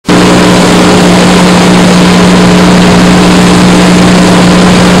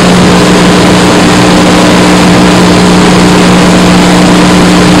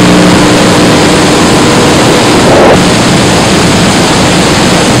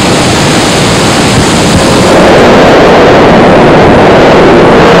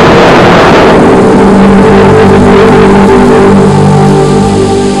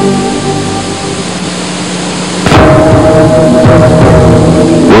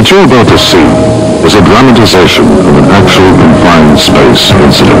What you're about to see is a dramatization of an actual confined space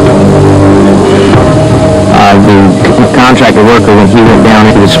incident. The contractor worker, when he went down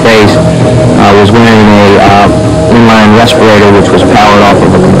into space, was wearing a inline respirator which was powered off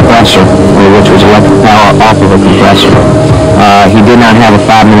of a compressor, or which was electric power off of a compressor. He did not have a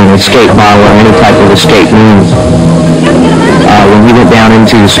 5-minute escape bottle or any type of escape means. When he went down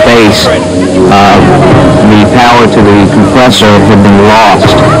into space, the power to the compressor had been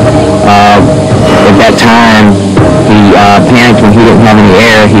lost. At that time, he panicked when he didn't have any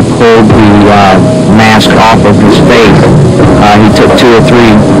air. He pulled the mask off of his face. He took 2 or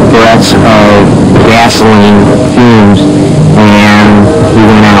 3 breaths of gasoline fumes, and he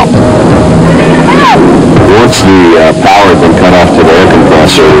went out. Once the power had been cut off to the air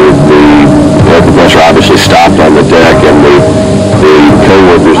compressor obviously stopped on the deck, and the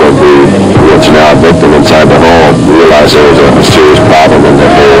co-workers of what's now a victim inside the hull realized there was a serious problem and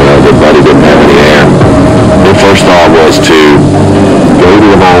that their buddy didn't have any air. Their first thought was to go to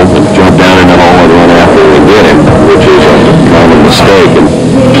the hull, jump down in the hull, and run after him and get him, which is a common mistake.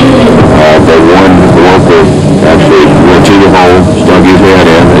 And the one worker actually went to the hole, stuck his head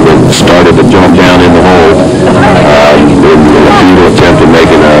in, and then started to jump down in the hole in a futile attempt at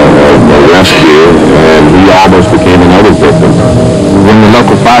making a rescue, and he almost became another victim. When the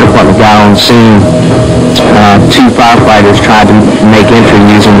local fire department got on scene, 2 firefighters tried to make entry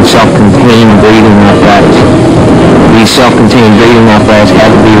using self-contained breathing apparatus. These self-contained breathing apparatus had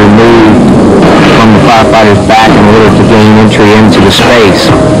to be removed from the firefighters' back in order to gain entry into the space.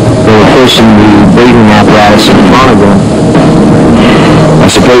 They were pushing the breathing apparatus in front of them. I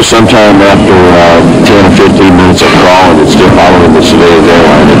suppose sometime after 10 or 15 minutes of crawling and still following the civilian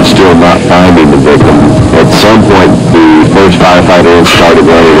airline and still not finding the victim, at some point the first firefighter started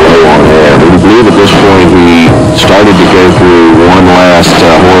running low on air. We believe at this point he started to go through one last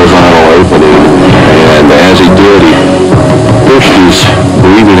horizontal opening, and as he did, he pushed his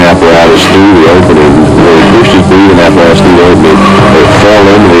breathing apparatus through the opening. When he pushed his breathing apparatus through the opening, it fell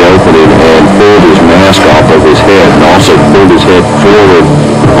into the opening and pulled his mask off of his head, and also pulled his head forward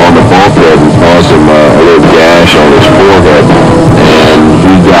on the bulkhead and caused him a little gash on his forehead. And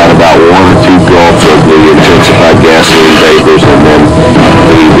he got about 1 or 2 gulps of the intensified gasoline vapors, and then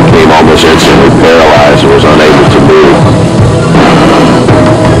he became almost instantly paralyzed and was unable to move.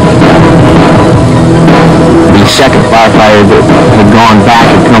 The second firefighter that had gone back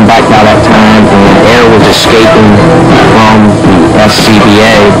had come back by that time, and air was escaping from the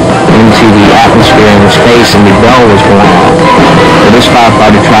SCBA into the atmosphere and space, and the bell was going off. So this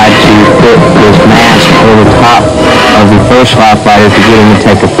firefighter tried to put his mask over top of the first firefighter to get him to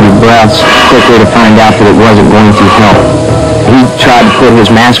take a few breaths quickly to find out that it wasn't going to help. He tried to put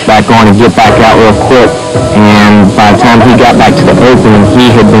his mask back on and get back out real quick, and by the time he got back to the opening, he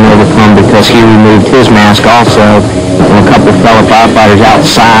had been overcome because he removed his mask also, and a couple of fellow firefighters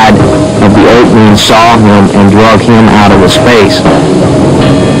outside of the opening saw him and drug him out of the space.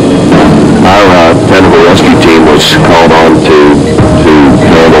 Our technical rescue team was called on to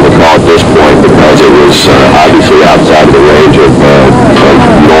handle the call at this point because it was obviously outside of the range of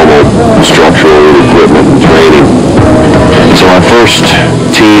normal structural equipment and training. So our first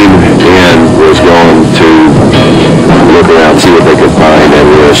team in was going to look around, see what they could find, and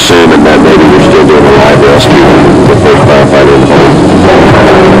we were assuming that maybe we're still doing a live rescue on the first firefighter in the hole.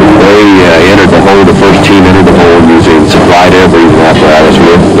 They entered the hole. The first team entered the hole using supplied air breathing apparatus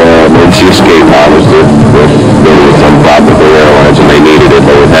with emergency escape pilots that was some problem with their airlines, and they needed it,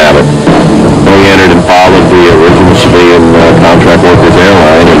 they would have it. They entered and followed the original civilian contract workers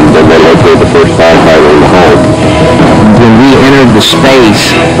airline, and then they located the first firefighter in the hole. When we entered the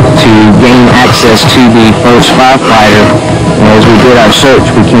space to gain access to the first firefighter, as we did our search,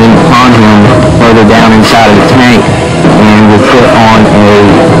 we came upon him further down inside of the tank, and we put on a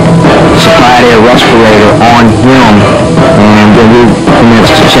supplied air respirator on him, and then we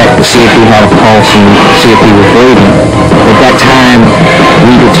commenced to check to see if he had a pulse and see if he was breathing. At that time,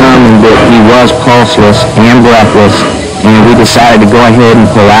 we determined that he was pulseless and breathless, and we decided to go ahead and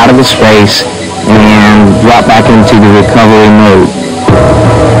pull out of the space and drop back into the recovery mode.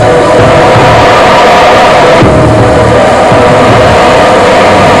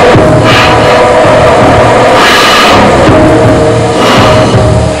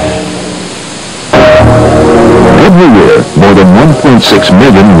 Every year, more than 1.6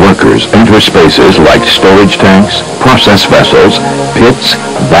 million workers enter spaces like storage tanks, process vessels, pits,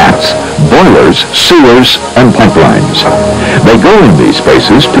 vats, boilers, sewers, and pipelines. They go in these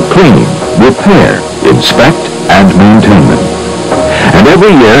spaces to clean, repair, inspect, and maintain them. And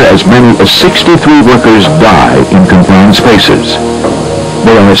every year, as many as 63 workers die in confined spaces.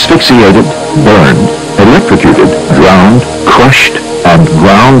 They are asphyxiated, burned, electrocuted, drowned, crushed, and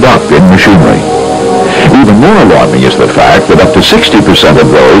ground up in machinery. Even more alarming is the fact that up to 60% of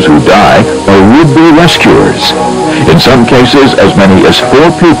those who die are would-be rescuers. In some cases, as many as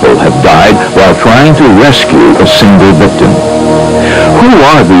 4 people have died while trying to rescue a single victim. Who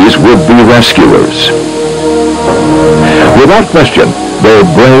are these would-be rescuers? Without question, they're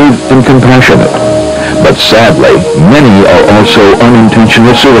brave and compassionate. But sadly, many are also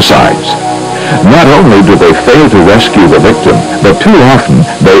unintentional suicides. Not only do they fail to rescue the victim, but too often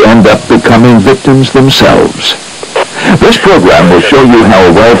they end up becoming victims themselves. This program will show you how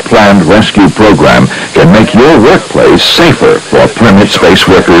a well-planned rescue program can make your workplace safer for permit space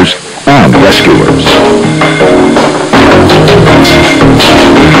workers and rescuers.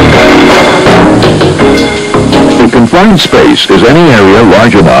 A confined space is any area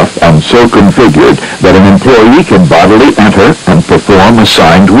large enough and so configured that an employee can bodily enter and perform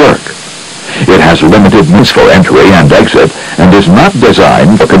assigned work. It has limited means for entry and exit and is not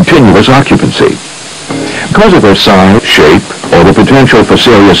designed for continuous occupancy. Because of their size, shape, or the potential for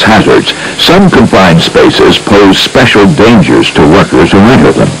serious hazards, some confined spaces pose special dangers to workers who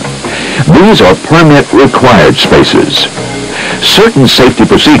enter them. These are permit-required spaces. Certain safety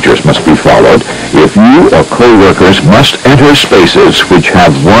procedures must be followed if you or co-workers must enter spaces which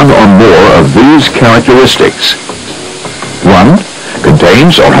have one or more of these characteristics. 1.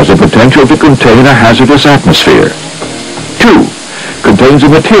 Contains or has a potential to contain a hazardous atmosphere. 2. Contains a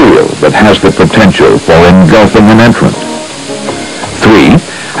material that has the potential for engulfing an entrant. 3.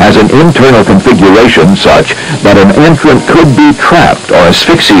 Has an internal configuration such that an entrant could be trapped or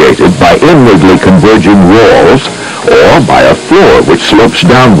asphyxiated by inwardly converging walls or by a floor which slopes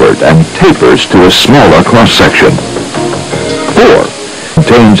downward and tapers to a smaller cross-section. 4.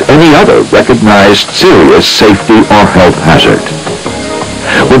 Contains any other recognized serious safety or health hazard.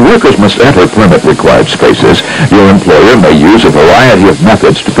 When workers must enter permit-required spaces, your employer may use a variety of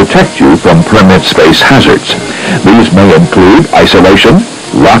methods to protect you from permit space hazards. These may include isolation,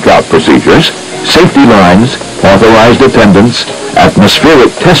 lockout procedures, safety lines, authorized attendance,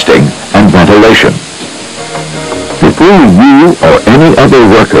 atmospheric testing, and ventilation. Before you or any other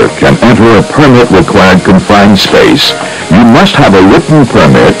worker can enter a permit-required confined space, you must have a written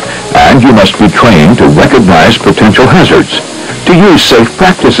permit and you must be trained to recognize potential hazards, to use safe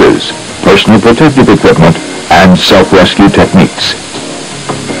practices, personal protective equipment, and self-rescue techniques.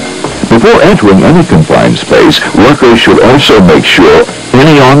 Before entering any confined space, workers should also make sure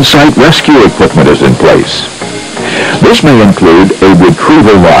any on-site rescue equipment is in place. This may include a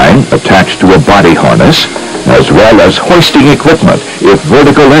retrieval line attached to a body harness, as well as hoisting equipment if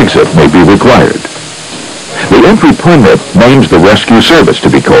vertical exit may be required. The entry permit names the rescue service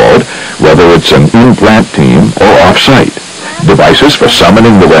to be called, whether it's an in-plant team or off-site. Devices for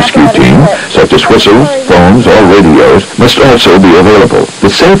summoning the rescue team, such as whistles, phones, or radios, must also be available. The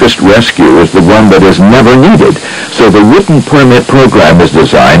safest rescue is the one that is never needed, so the written permit program is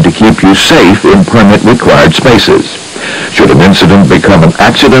designed to keep you safe in permit-required spaces. Should an incident become an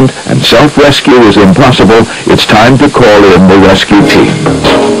accident and self-rescue is impossible, it's time to call in the rescue team.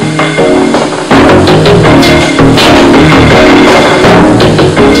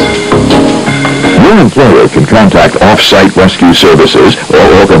 Your employer can contact off-site rescue services or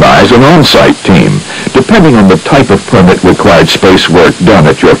organize an on-site team. Depending on the type of permit-required space work done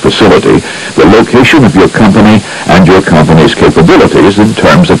at your facility, the location of your company, and your company's capabilities in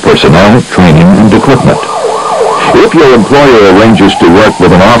terms of personnel, training, and equipment. If your employer arranges to work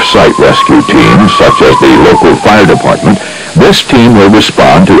with an off-site rescue team, such as the local fire department, this team will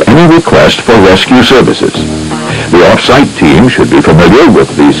respond to any request for rescue services. The off-site team should be familiar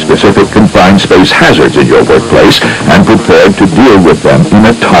with the specific confined space hazards in your workplace and prepared to deal with them in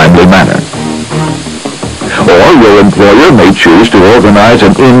a timely manner. Or your employer may choose to organize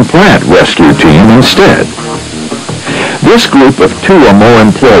an in-plant rescue team instead. This group of 2 or more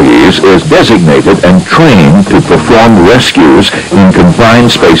employees is designated and trained to perform rescues in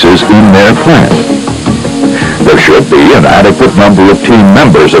confined spaces in their plant. There should be an adequate number of team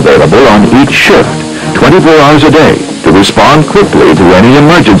members available on each shift, 24 hours a day, to respond quickly to any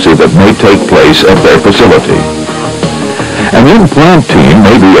emergency that may take place at their facility. An in-plant team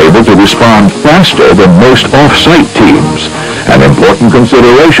may be able to respond faster than most off-site teams, an important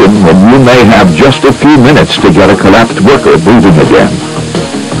consideration when you may have just a few minutes to get a collapsed worker moving again.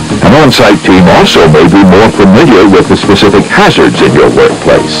 An on-site team also may be more familiar with the specific hazards in your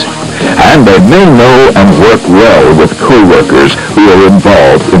workplace, and they may know and work well with co-workers who are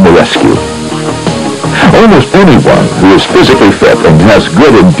involved in the rescue. Almost anyone who is physically fit and has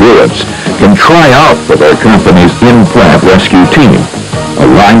good endurance can try out for their company's in-plant rescue team.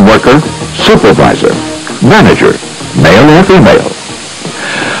 worker, supervisor, manager, male or female.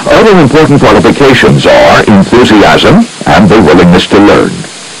 Other important qualifications are enthusiasm and the willingness to learn.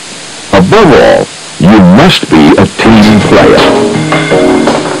 Above all, you must be a team player.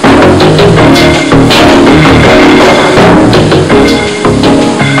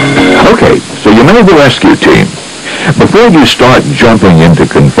 Okay, so you made the rescue team. Before you start jumping into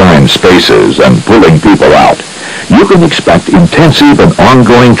confined spaces and pulling people out, you can expect intensive and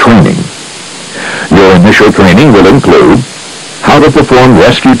ongoing training. Your initial training will include how to perform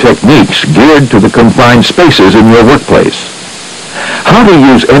rescue techniques geared to the confined spaces in your workplace, how to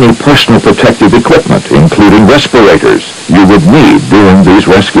use any personal protective equipment, including respirators, you would need during these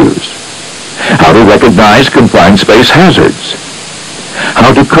rescues, how to recognize confined space hazards,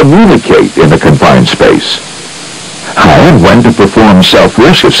 how to communicate in a confined space, how and when to perform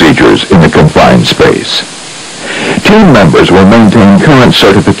self-rescue procedures in a confined space. Team members will maintain current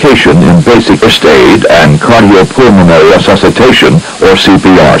certification in basic first aid and cardiopulmonary resuscitation or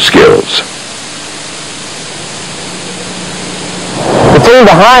CPR skills. The team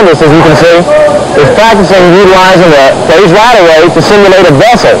behind us, as you can see, is practicing utilizing a phased right-of-way to simulate a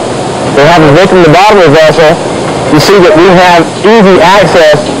vessel. We have a victim at the bottom of the vessel. You see that we have easy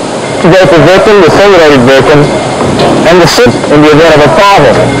access to both the victim, the simulated victim, and the SIP in the event of a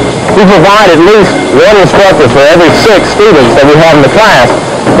problem. We provide at least one instructor for every 6 students that we have in the class,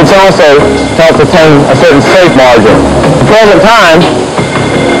 which also helps attain a certain safe margin. At the present time,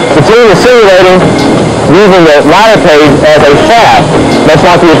 the team is simulating using the ladder cage as a shaft, much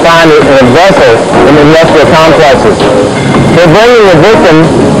like you would find in a vessel in industrial complexes. They're bringing the victim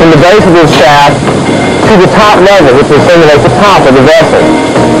from the base of this shaft to the top level, which will simulate the top of the vessel.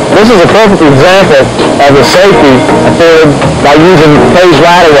 This is a perfect example of the safety afforded by using phased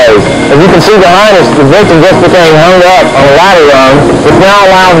ladderways. As you can see behind us, the victim just became hung up on a ladder rung, which now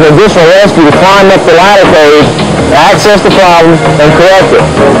allows an additional rescue to climb up the ladder cage, access the problem, and correct it.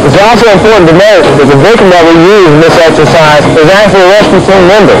 It's also important to note that the victim that we use in this exercise is actually a rescue team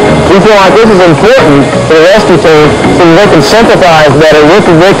member. We feel like this is important for the rescue team so that they can sympathize better with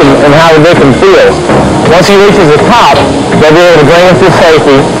the victim and how the victim feels. Once he reaches the top, they'll be able to bring him to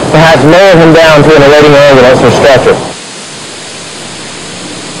safety, perhaps lower him down to an awaiting ambulance or stretcher.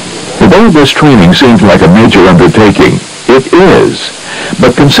 Although this training seems like a major undertaking, it is.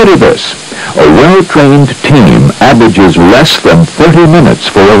 But consider this. A well-trained team averages less than 30 minutes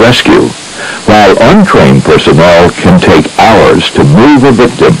for a rescue, while untrained personnel can take hours to move a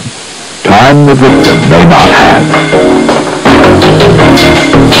victim, time the victim may not have.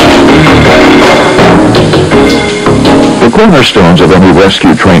 The cornerstones of any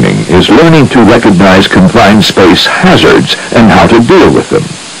rescue training is learning to recognize confined space hazards and how to deal with them.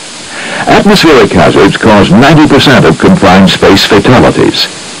 Atmospheric hazards cause 90% of confined space fatalities.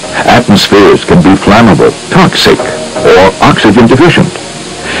 Atmospheres can be flammable, toxic, or oxygen deficient.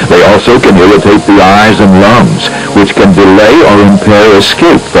 They also can irritate the eyes and lungs, which can delay or impair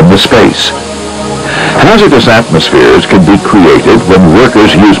escape from the space. Hazardous atmospheres can be created when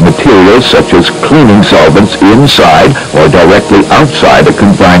workers use materials such as cleaning solvents inside or directly outside a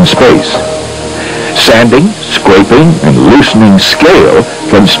confined space. Sanding, scraping, and loosening scale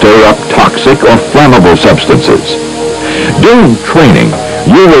can stir up toxic or flammable substances. During training,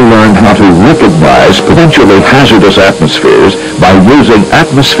 you will learn how to recognize potentially hazardous atmospheres by using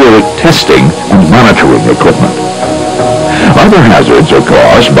atmospheric testing and monitoring equipment. Other hazards are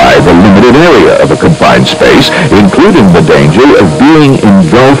caused by the limited area of a confined space, including the danger of being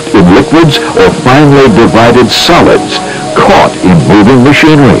engulfed in liquids or finely divided solids, caught in moving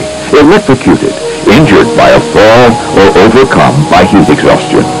machinery, electrocuted, injured by a fall, or overcome by heat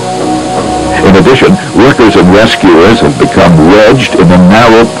exhaustion. In addition, workers and rescuers have become wedged in a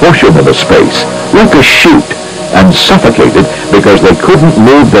narrow portion of a space, like a chute, and suffocated because they couldn't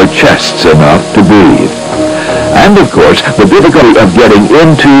move their chests enough to breathe. And of course, the difficulty of getting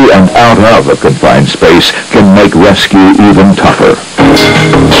into and out of a confined space can make rescue even tougher.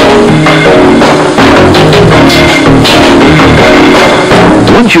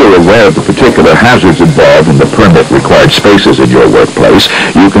 Once you're aware of the particular hazards involved in the permit-required spaces in your workplace,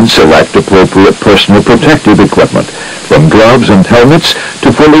 you can select appropriate personal protective equipment, from gloves and helmets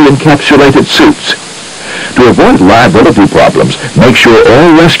to fully encapsulated suits. To avoid liability problems, make sure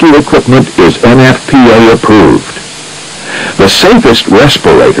all rescue equipment is NFPA approved. The safest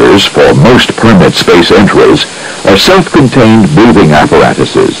respirators for most permit space entries are self-contained breathing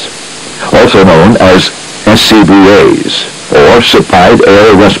apparatuses, also known as SCBAs, or supplied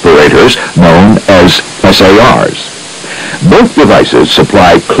air respirators known as SARs. Both devices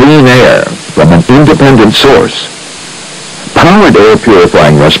supply clean air from an independent source. Powered air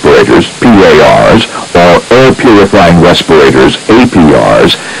purifying respirators, PARs, or air purifying respirators,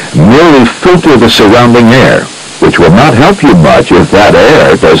 APRs, merely filter the surrounding air, which will not help you much if that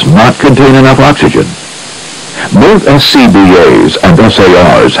air does not contain enough oxygen. Both SCBAs and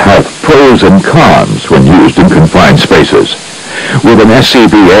SARs have pros and cons when used in confined spaces. With an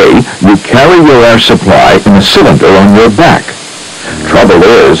SCBA, you carry your air supply in a cylinder on your back. Trouble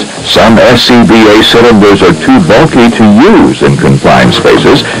is, some SCBA cylinders are too bulky to use in confined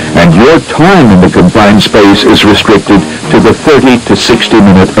spaces, and your time in the confined space is restricted to the 30 to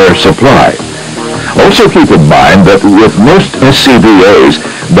 60-minute air supply. Also keep in mind that with most SCBAs,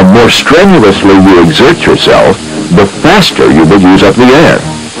 the more strenuously you exert yourself, the faster you will use up the air.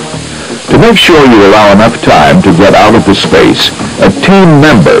 To make sure you allow enough time to get out of the space, a team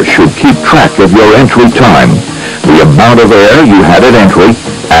member should keep track of your entry time, the amount of air you had at entry,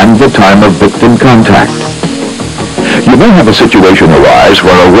 and the time of victim contact. You may have a situation arise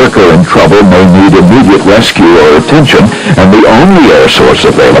where a worker in trouble may need immediate rescue or attention, and the only air source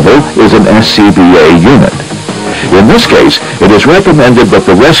available is an SCBA unit. In this case, it is recommended that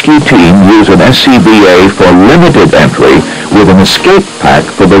the rescue team use an SCBA for limited entry with an escape pack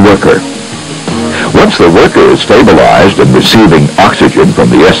for the worker. Once the worker is stabilized and receiving oxygen from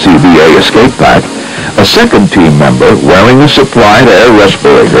the SCBA escape pack, a second team member wearing a supplied air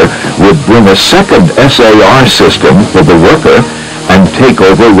respirator would bring a second SAR system for the worker and take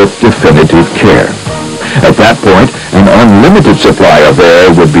over with definitive care. At that point, an unlimited supply of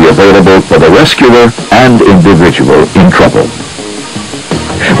air would be available for the rescuer and individual in trouble.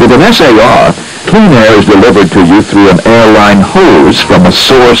 With an SAR, clean air is delivered to you through an airline hose from a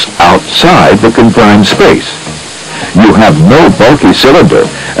source outside the confined space. You have no bulky cylinder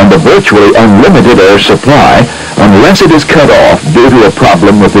and a virtually unlimited air supply unless it is cut off due to a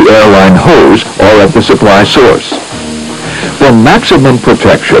problem with the airline hose or at the supply source. For maximum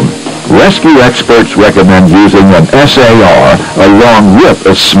protection, rescue experts recommend using an SAR along with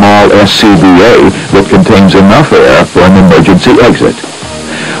a small SCBA that contains enough air for an emergency exit.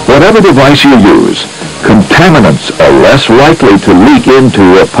 Whatever device you use, contaminants are less likely to leak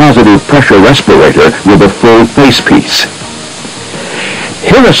into a positive pressure respirator with a full face piece.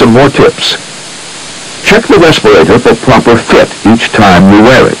 Here are some more tips. Check the respirator for proper fit each time you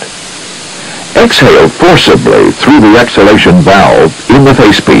wear it. Exhale forcibly through the exhalation valve in the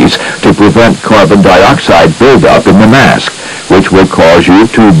face piece to prevent carbon dioxide buildup in the mask, which will cause you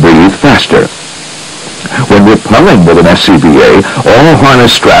to breathe faster. When rappelling with an SCBA, all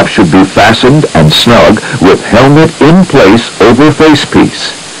harness straps should be fastened and snug with helmet in place over face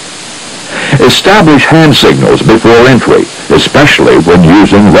piece. Establish hand signals before entry, especially when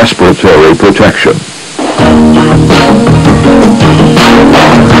using respiratory protection.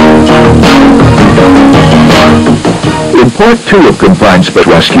 In Part 2 of Confined Space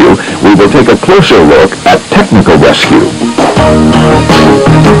Rescue, we will take a closer look at technical rescue.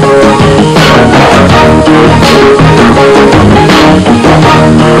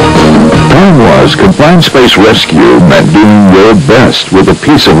 Time was, confined space rescue meant doing your best with a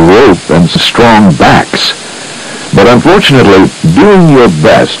piece of rope and strong backs. But unfortunately, doing your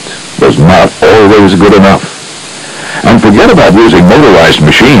best was not always good enough. And forget about using motorized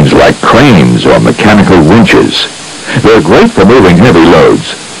machines like cranes or mechanical winches. They're great for moving heavy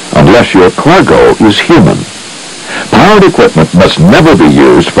loads, unless your cargo is human. Powered equipment must never be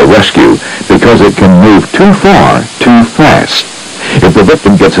used for rescue because it can move too far, too fast. If the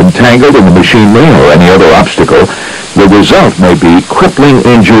victim gets entangled in the machinery or any other obstacle, the result may be crippling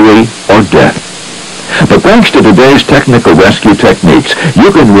injury or death. But thanks to today's technical rescue techniques,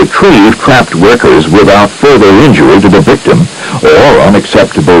 you can retrieve trapped workers without further injury to the victim or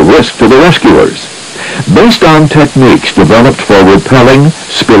unacceptable risk to the rescuers. Based on techniques developed for rappelling,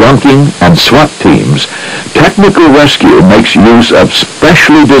 spelunking, and SWAT teams, technical rescue makes use of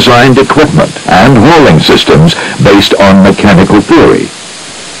specially designed equipment and hauling systems based on mechanical theory.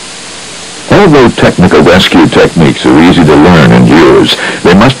 Although technical rescue techniques are easy to learn and use,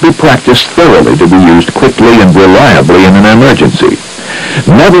 they must be practiced thoroughly to be used quickly and reliably in an emergency.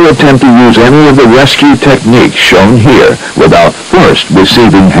 Never attempt to use any of the rescue techniques shown here without first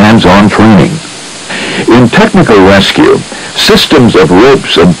receiving hands-on training. In technical rescue, systems of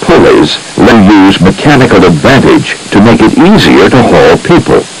ropes and pulleys let you use mechanical advantage to make it easier to haul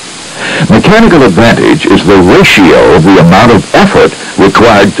people. Mechanical advantage is the ratio of the amount of effort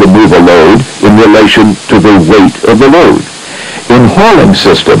required to move a load in relation to the weight of the load. In hauling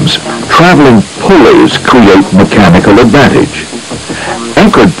systems, traveling pulleys create mechanical advantage.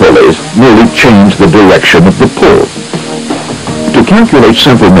 Anchored pulleys merely change the direction of the pull. To calculate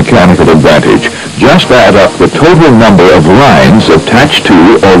simple mechanical advantage, just add up the total number of lines attached to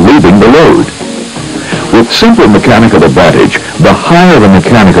or leaving the load. With simple mechanical advantage, the higher the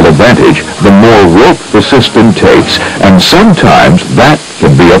mechanical advantage, the more rope the system takes, and sometimes that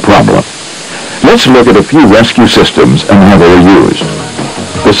can be a problem. Let's look at a few rescue systems and how they are used.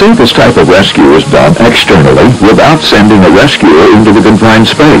 The safest type of rescue is done externally without sending a rescuer into the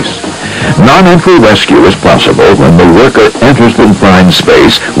confined space. Non-entry rescue is possible when the worker enters the confined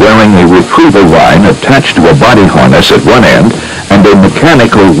space wearing a retrieval line attached to a body harness at one end and a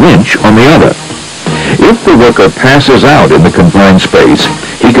mechanical winch on the other. If the worker passes out in the confined space,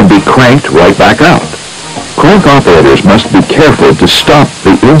 he can be cranked right back out. Crank operators must be careful to stop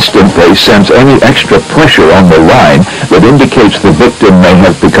the instant they sense any extra pressure on the line that indicates the victim may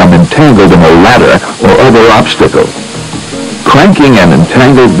have become entangled in a ladder or other obstacle. Cranking an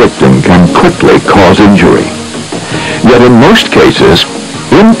entangled victim can quickly cause injury. Yet in most cases,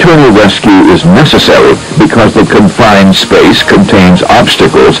 internal rescue is necessary because the confined space contains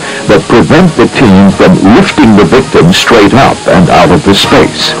obstacles that prevent the team from lifting the victim straight up and out of the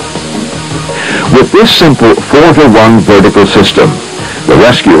space. With this simple 4-to-1 vertical system, the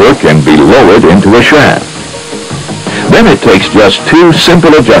rescuer can be lowered into a shaft. Then it takes just 2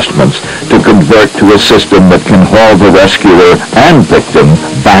 simple adjustments to convert to a system that can haul the rescuer and victim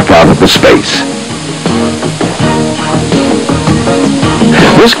back out of the space.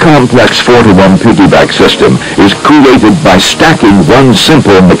 This complex 4-to-1 piggyback system is created by stacking one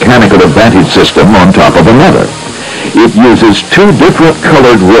simple mechanical advantage system on top of another. It uses 2 different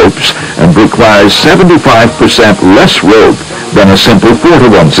colored ropes and requires 75% less rope than a simple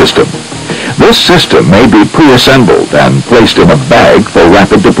 4-to-1 system. This system may be pre-assembled and placed in a bag for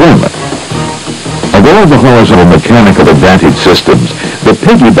rapid deployment. Of all the horizontal mechanical advantage systems, the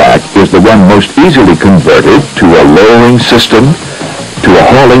piggyback is the one most easily converted to a lowering system, to a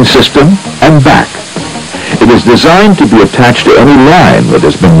hauling system, and back. It is designed to be attached to any line that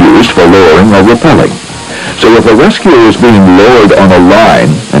has been used for lowering or rappelling. So if a rescuer is being lowered on a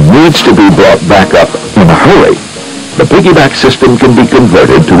line and needs to be brought back up in a hurry, the piggyback system can be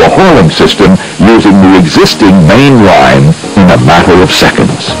converted to a hauling system using the existing main line in a matter of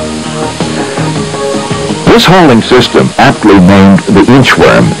seconds. This hauling system, aptly named the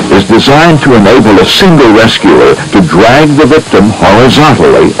inchworm, is designed to enable a single rescuer to drag the victim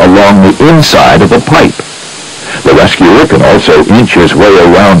horizontally along the inside of a pipe. The rescuer can also inch his way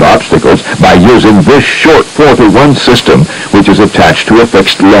around obstacles by using this short 4-to-1 system, which is attached to a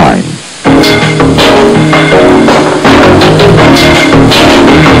fixed line.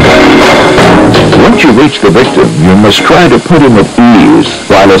 Once you reach the victim, you must try to put him at ease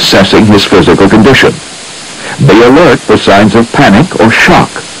while assessing his physical condition. Be alert for signs of panic or shock.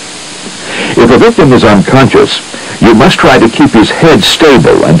 If a victim is unconscious, you must try to keep his head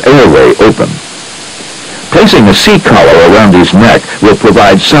stable and airway open. Placing a C-collar around his neck will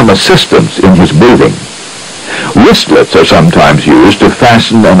provide some assistance in his breathing. Wristlets are sometimes used to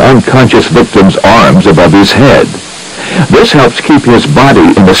fasten an unconscious victim's arms above his head. This helps keep his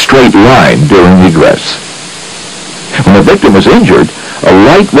body in a straight line during egress. When the victim is injured, a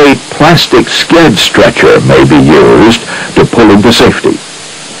lightweight plastic sked stretcher may be used to pull him to safety.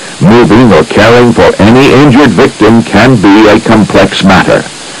 Moving or caring for any injured victim can be a complex matter.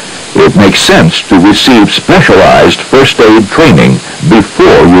 It makes sense to receive specialized first aid training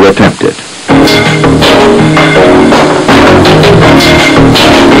before you attempt it.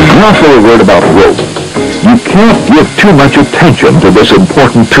 Now for a word about rope. You can't give too much attention to this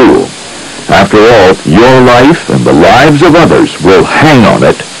important tool. After all, your life and the lives of others will hang on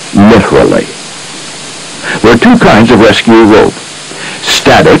it, literally. There are 2 kinds of rescue rope.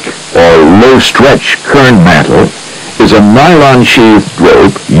 Static, or low-stretch kern mantle, is a nylon-sheathed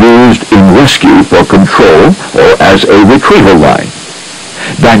rope used in rescue for control or as a retrieval line.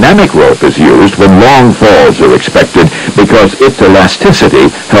 Dynamic rope is used when long falls are expected because its elasticity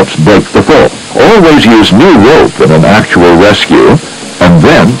helps break the fall. Always use new rope in an actual rescue and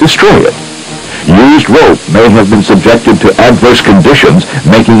then destroy it. Used rope may have been subjected to adverse conditions,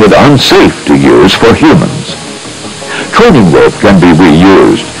 making it unsafe to use for humans. Training rope can be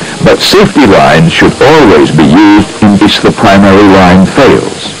reused, but safety lines should always be used in case the primary line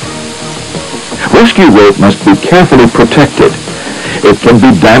fails. Rescue rope must be carefully protected. It can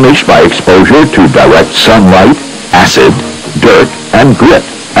be damaged by exposure to direct sunlight, acid, dirt, and grit,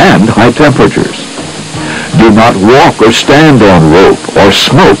 and high temperatures. Do not walk or stand on rope or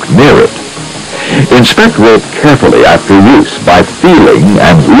smoke near it. Inspect rope carefully after use by feeling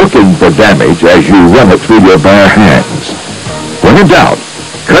and looking for damage as you run it through your bare hands. When in doubt,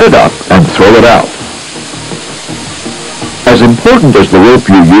 cut it up and throw it out. As As important as the rope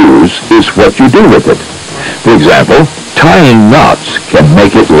you use is what you do with it. For example, tying knots can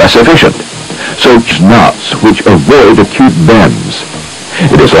make it less efficient. So choose knots which avoid acute bends.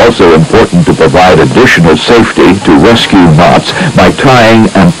 It is also important to provide additional safety to rescue knots by tying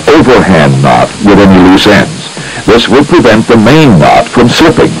an overhand knot with any loose ends. This will prevent the main knot from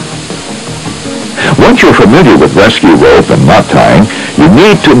slipping. Once you're familiar with rescue rope and knot tying, you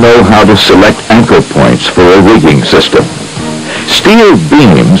need to know how to select anchor points for a rigging system. Steel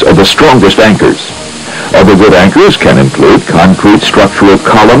beams are the strongest anchors. Other good anchors can include concrete structural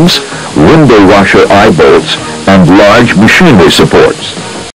columns, window washer eye bolts, and large machinery supports.